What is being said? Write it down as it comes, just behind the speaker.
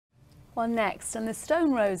Well, next, and the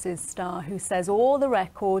Stone Roses star who says all the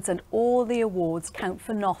records and all the awards count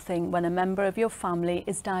for nothing when a member of your family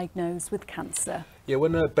is diagnosed with cancer. Yeah,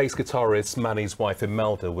 when bass guitarist Manny's wife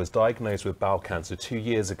Imelda was diagnosed with bowel cancer 2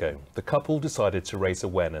 years ago, the couple decided to raise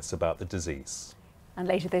awareness about the disease. And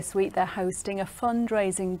later this week, they're hosting a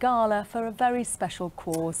fundraising gala for a very special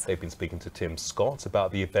cause. They've been speaking to Tim Scott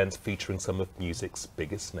about the event featuring some of music's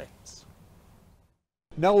biggest names.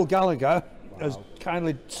 Noel Gallagher has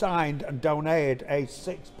kindly signed and donated a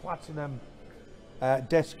 6 platinum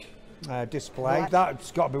disc display.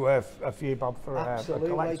 That's got to be worth a few bob for a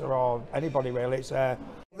collector or anybody really. It's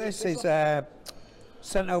this is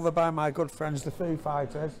sent over by my good friends the Foo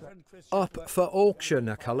Fighters. Up for auction,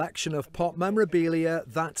 a collection of pop memorabilia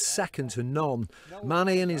that's second to none.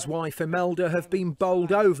 Manny and his wife Imelda have been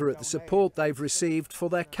bowled over at the support they've received for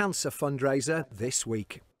their cancer fundraiser this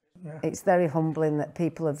week. It's very humbling that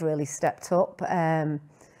people have really stepped up, and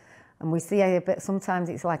we see a bit, sometimes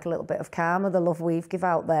it's like a little bit of karma, the love we've give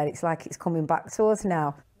out there, it's like it's coming back to us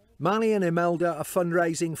now. Manny and Imelda are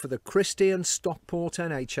fundraising for the Christian Stockport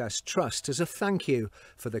NHS Trust as a thank you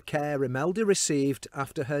for the care Imelda received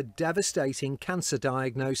after her devastating cancer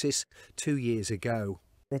diagnosis 2 years ago.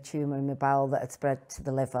 The tumour in my bowel that had spread to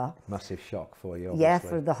the liver. Massive shock for you, obviously. Yeah,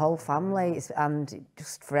 for the whole family and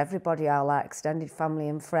just for everybody, our extended family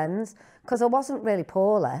and friends, because I wasn't really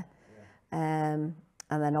poorly. And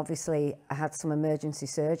then obviously I had some emergency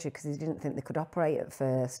surgery because they didn't think they could operate at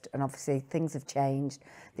first, and obviously things have changed.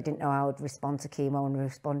 They didn't know how I'd respond to chemo and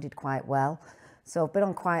responded quite well. So I've been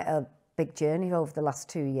on quite a big journey over the last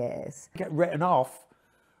 2 years. Get written off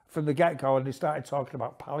from the get-go, and they started talking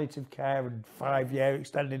about palliative care and 5-year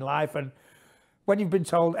extending life, and when you've been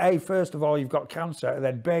told, A, first of all you've got cancer, and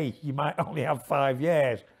then B, you might only have 5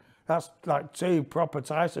 years, that's like 2 proper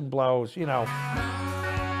Tyson blows, you know.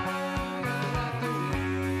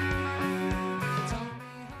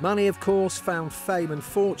 Manny, of course, found fame and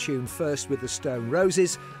fortune first with the Stone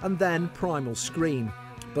Roses and then Primal Scream.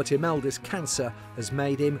 But Imelda's cancer has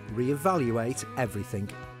made him re-evaluate everything.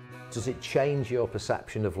 Does it change your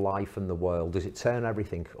perception of life and the world? Does it turn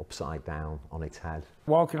everything upside down on its head?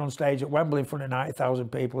 Walking on stage at Wembley in front of 90,000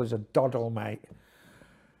 people is a doddle, mate.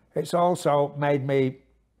 It's also made me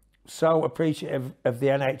so appreciative of the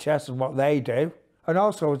NHS and what they do. And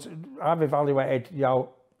also, I've evaluated, you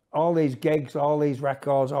know, all these gigs, all these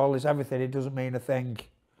records, all this everything, it doesn't mean a thing.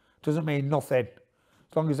 It doesn't mean nothing.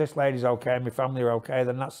 As long as this lady's okay and my family are okay,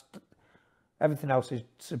 then that's... everything else is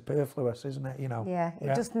superfluous, isn't it? You know. Yeah,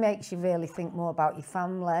 it just makes you really think more about your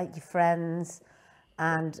family, your friends,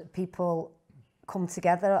 and people come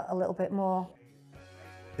together a little bit more.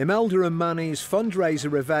 Imelda and Manny's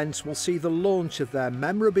fundraiser events will see the launch of their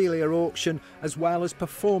memorabilia auction as well as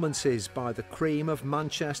performances by the cream of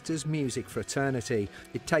Manchester's music fraternity.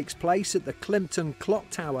 It takes place at the Climpton Clock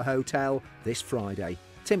Tower Hotel this Friday.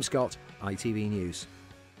 Tim Scott, ITV News.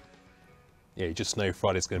 Yeah, you just know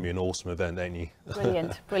Friday's going to be an awesome event, don't you?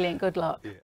 Brilliant, brilliant. Good luck. Yeah.